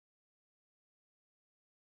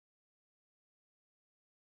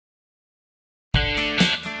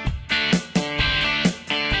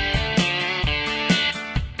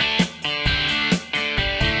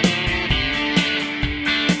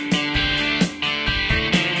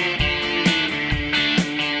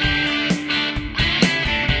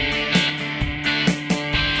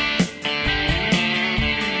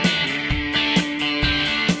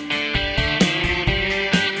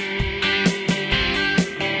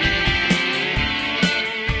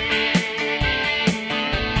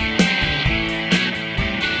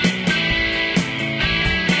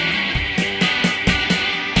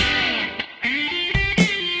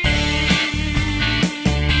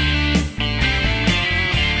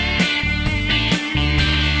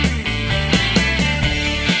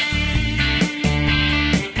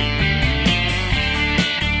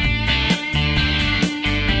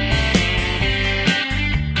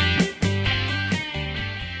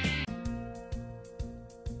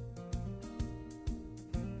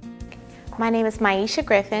My name is Maisha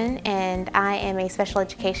Griffin, and I am a special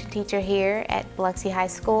education teacher here at Biloxi High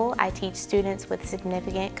School. I teach students with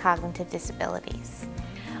significant cognitive disabilities.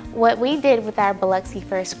 What we did with our Biloxi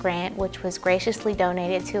First grant, which was graciously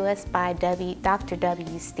donated to us by Dr.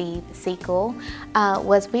 W. Steve Sequel,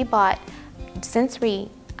 was we bought sensory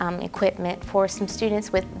equipment for some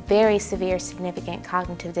students with very severe significant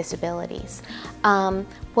cognitive disabilities.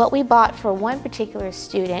 What we bought for one particular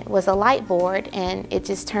student was a light board, and it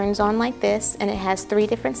just turns on like this, and it has 3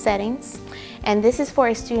 different settings. And this is for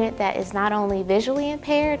a student that is not only visually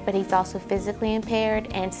impaired, but he's also physically impaired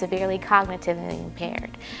and severely cognitively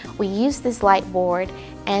impaired. We use this light board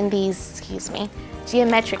and these,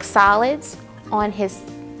 geometric solids on his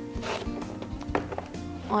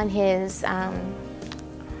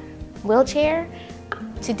wheelchair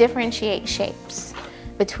to differentiate shapes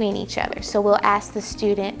between each other. So we'll ask the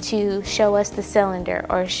student to show us the cylinder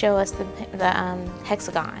or show us the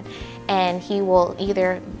hexagon, and he will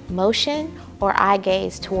either motion or eye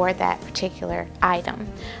gaze toward that particular item.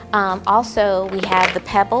 Also, we have the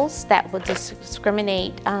pebbles that will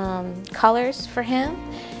discriminate colors for him,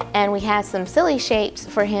 and we have some silly shapes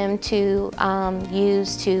for him to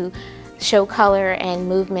use to show color and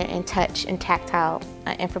movement and touch and tactile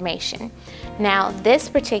information. Now, this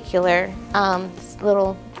particular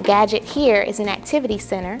little gadget here is an activity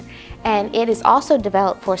center, and it is also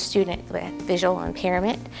developed for students with visual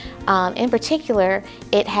impairment. In particular,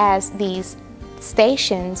 it has these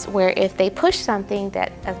stations where if they push something,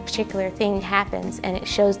 that a particular thing happens, and it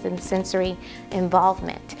shows them sensory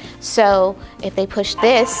involvement. So if they push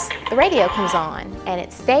this, the radio comes on, and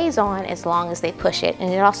it stays on as long as they push it,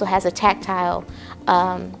 and it also has a tactile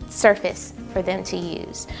surface for them to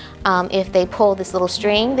use. If they pull this little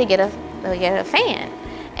string, they get a fan.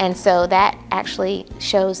 And so that actually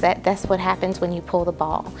shows that that's what happens when you pull the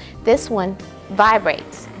ball. This one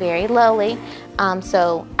vibrates very lowly,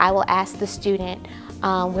 so I will ask the student,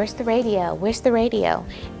 where's the radio? Where's the radio?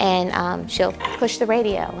 And she'll push the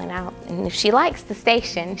radio, and if she likes the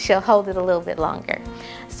station, she'll hold it a little bit longer.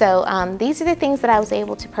 So these are the things that I was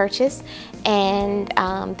able to purchase, and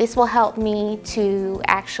this will help me to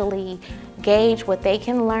actually gauge what they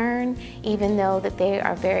can learn, even though that they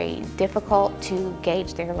are very difficult to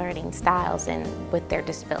gauge their learning styles and with their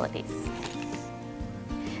disabilities.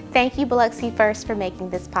 Thank you, Biloxi First, for making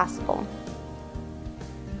this possible.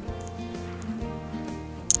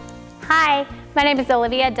 Hi, my name is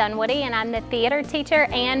Olivia Dunwoody, and I'm the theater teacher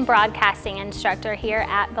and broadcasting instructor here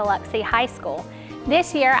at Biloxi High School.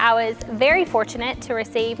 This year, I was very fortunate to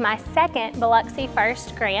receive my second Biloxi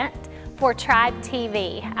First grant for Tribe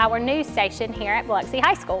TV, our news station here at Biloxi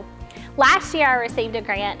High School. Last year, I received a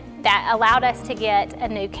grant that allowed us to get a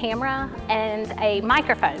new camera and a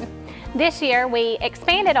microphone. This year, we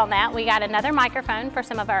expanded on that. We got another microphone for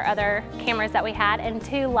some of our other cameras that we had, and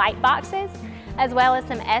 2 light boxes, as well as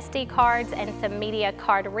some SD cards and some media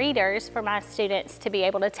card readers for my students to be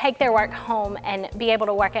able to take their work home and be able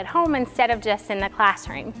to work at home instead of just in the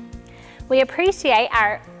classroom. We appreciate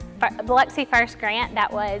our Biloxi First grant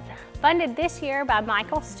that was funded this year by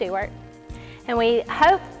Michael Stewart, and we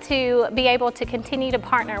hope to be able to continue to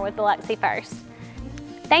partner with Biloxi First.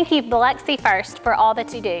 Thank you, Biloxi First, for all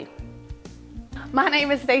that you do. My name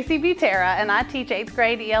is Stacy Butera, and I teach 8th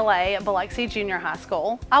grade ELA at Biloxi Junior High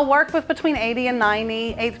School. I work with between 80 and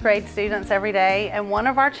 90 8th grade students every day, and one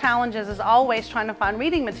of our challenges is always trying to find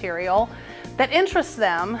reading material that interests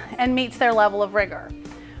them and meets their level of rigor.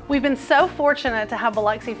 We've been so fortunate to have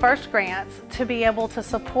Biloxi First grants to be able to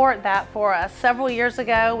support that for us. Several years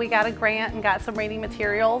ago, we got a grant and got some reading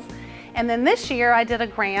materials. And then this year I did a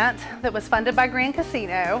grant that was funded by Grand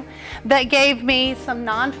Casino that gave me some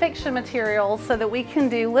nonfiction materials so that we can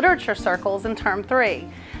do literature circles in term 3.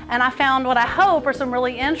 And I found what I hope are some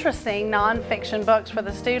really interesting nonfiction books for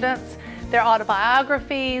the students. They're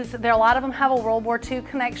autobiographies. A lot of them have a World War II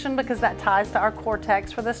connection because that ties to our core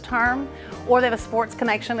text for this term, or they have a sports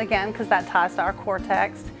connection again because that ties to our core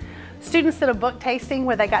text. Students did a book tasting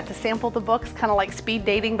where they got to sample the books, kind of like speed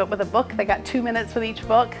dating, but with a book. They got 2 minutes with each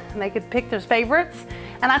book, and they could pick their favorites.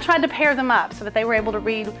 And I tried to pair them up so that they were able to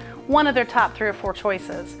read one of their top 3 or 4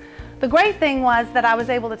 choices. The great thing was that I was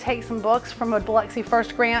able to take some books from a Biloxi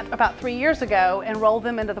First grant about 3 years ago and roll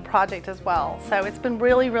them into the project as well. So it's been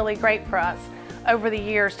really, really great for us over the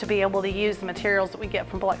years to be able to use the materials that we get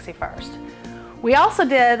from Biloxi First. We also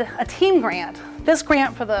did a team grant. This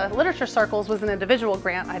grant for the literature circles was an individual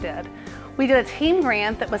grant I did. We did a team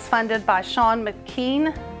grant that was funded by Sean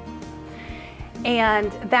McKean,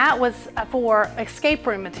 and that was for escape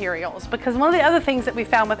room materials, because one of the other things that we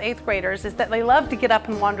found with 8th graders is that they love to get up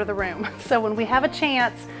and wander the room. So when we have a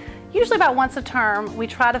chance, Usually about once a term, we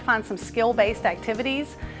try to find some skill-based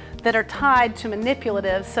activities that are tied to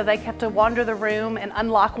manipulatives, so they have to wander the room and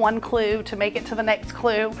unlock one clue to make it to the next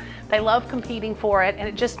clue. They love competing for it, and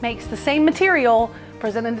it just makes the same material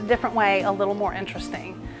presented in a different way a little more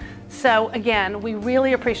interesting. So again, we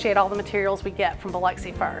really appreciate all the materials we get from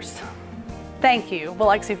Biloxi First. Thank you,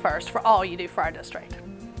 Biloxi First, for all you do for our district.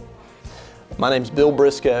 My name's Bill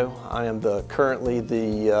Briscoe. I am currently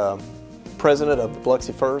the president of the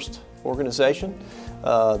Biloxi First organization.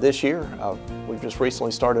 This year, we've just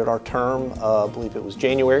recently started our term. I believe it was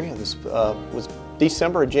January. This was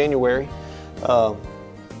December or January.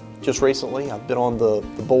 Just recently, I've been on the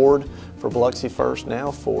board for Biloxi First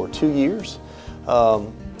now for 2 years.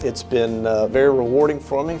 It's been very rewarding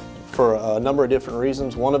for me for a number of different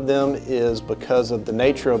reasons. One of them is because of the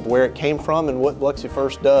nature of where it came from and what Biloxi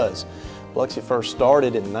First does. Biloxi First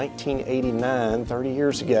started in 1989, 30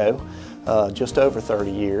 years ago. Just over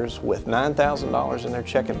 30 years, with $9,000 in their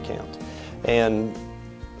checking account. And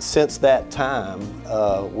since that time,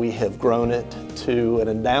 we have grown it to an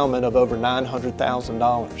endowment of over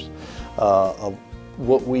 $900,000.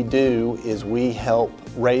 What we do is we help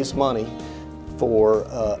raise money for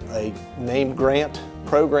a named grant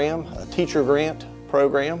program, a teacher grant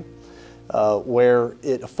program, where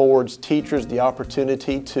it affords teachers the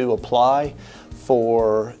opportunity to apply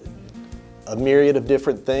for a myriad of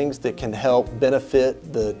different things that can help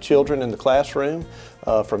benefit the children in the classroom,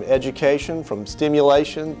 from education, from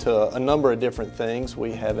stimulation to a number of different things.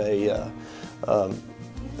 We have a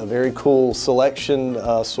very cool selection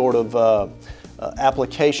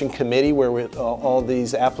application committee where all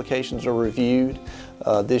these applications are reviewed.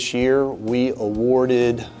 This year we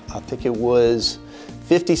awarded, I think it was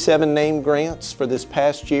 57 named grants for this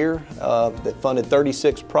past year that funded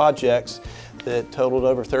 36 projects that totaled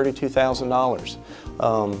over $32,000.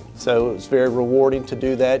 So it was very rewarding to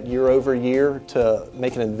do that year over year, to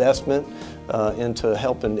make an investment into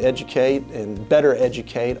helping educate and better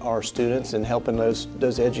educate our students and helping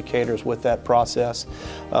those educators with that process.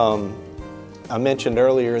 I mentioned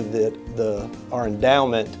earlier that our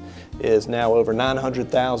endowment is now over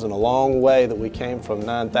 $900,000, a long way that we came from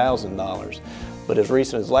 $9,000. But as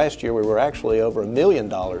recent as last year, we were actually over $1 million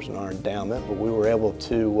in our endowment, but we were able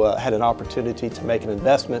to, had an opportunity to make an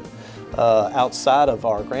investment outside of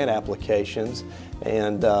our grant applications,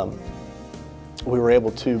 and we were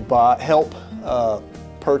able to help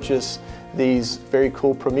purchase these very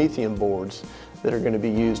cool Promethean boards that are going to be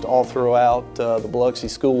used all throughout the Biloxi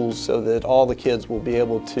schools so that all the kids will be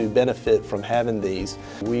able to benefit from having these.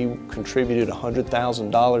 We contributed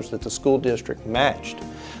 $100,000 that the school district matched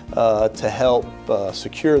to help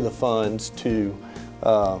secure the funds to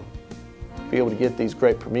be able to get these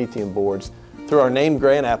great Promethean boards. Through our named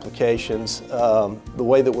grant applications, the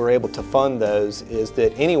way that we're able to fund those is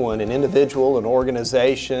that anyone, an individual, an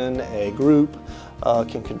organization, a group,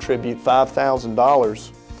 can contribute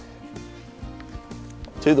 $5,000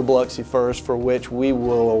 to the Biloxi First, for which we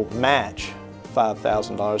will match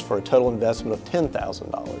 $5,000 for a total investment of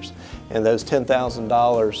 $10,000. And those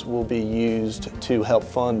 $10,000 will be used to help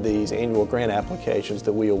fund these annual grant applications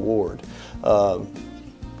that we award.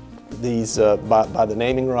 These, by the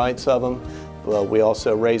naming rights of them, we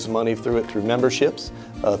also raise money through memberships,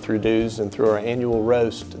 through dues, and through our annual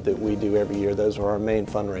roast that we do every year. Those are our main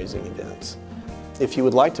fundraising events. If you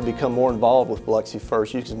would like to become more involved with Biloxi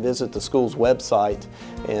First, you can visit the school's website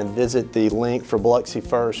and visit the link for Biloxi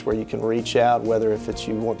First, where you can reach out, whether if it's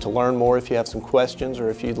you want to learn more, if you have some questions,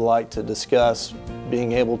 or if you'd like to discuss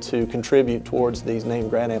being able to contribute towards these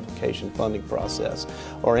named grant application funding process,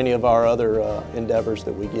 or any of our other endeavors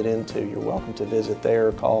that we get into. You're welcome to visit there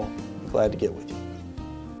or call. I'm glad to get with you.